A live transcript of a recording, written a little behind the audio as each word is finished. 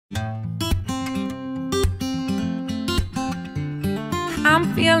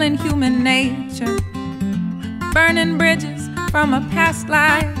I'm feeling human nature, burning bridges from a past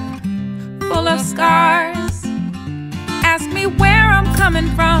life, full of scars. Ask me where I'm coming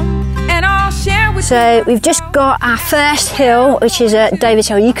from, and I'll share with you. So we've just got our first hill, which is David's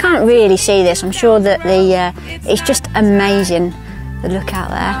Hill. You can't really see this. I'm sure that it's just amazing, the look out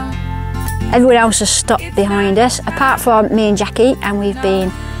there. Everyone else has stopped behind us, apart from me and Jackie, and we've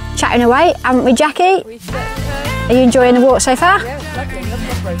been chatting away, haven't we, Jackie? Are you enjoying the walk so far?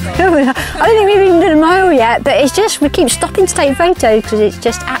 I don't think we've even done a mile yet, but it's just, we keep stopping to take photos because it's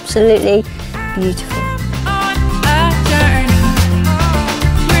just absolutely beautiful.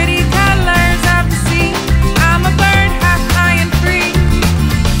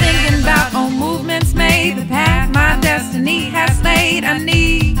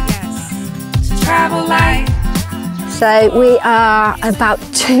 So we are about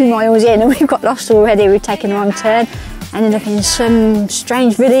 2 miles in and we've got lost already. We've taken the wrong turn, ended up in some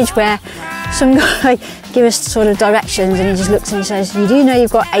strange village where some guy gave us sort of directions, and he just looks and he says, "You do know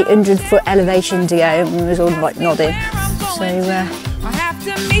you've got 800-foot elevation to go?" And we was all like nodding. So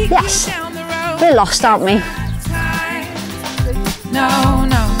yes, we're lost, aren't we? No,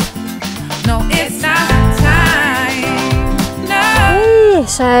 it's not time. No.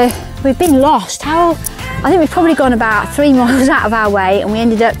 So we've been lost. I think we've probably gone about 3 miles out of our way, and we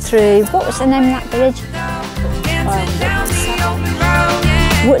ended up through, what was the name of that village?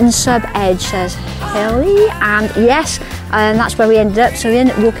 Wooden Sub Edge, says Hilly, and yes, and that's where we ended up. So we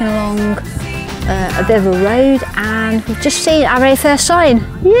ended up walking along a bit of a road, and we've just seen our very first sign.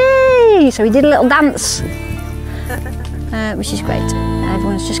 Yay! So we did a little dance, which is great.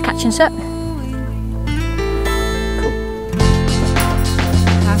 Everyone's just catching us up.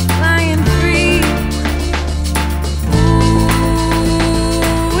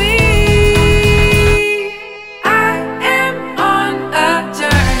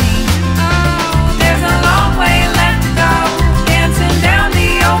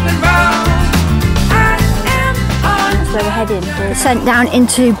 We're sent down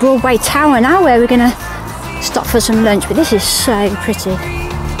into Broadway Tower now, where we're going to stop for some lunch, but this is so pretty.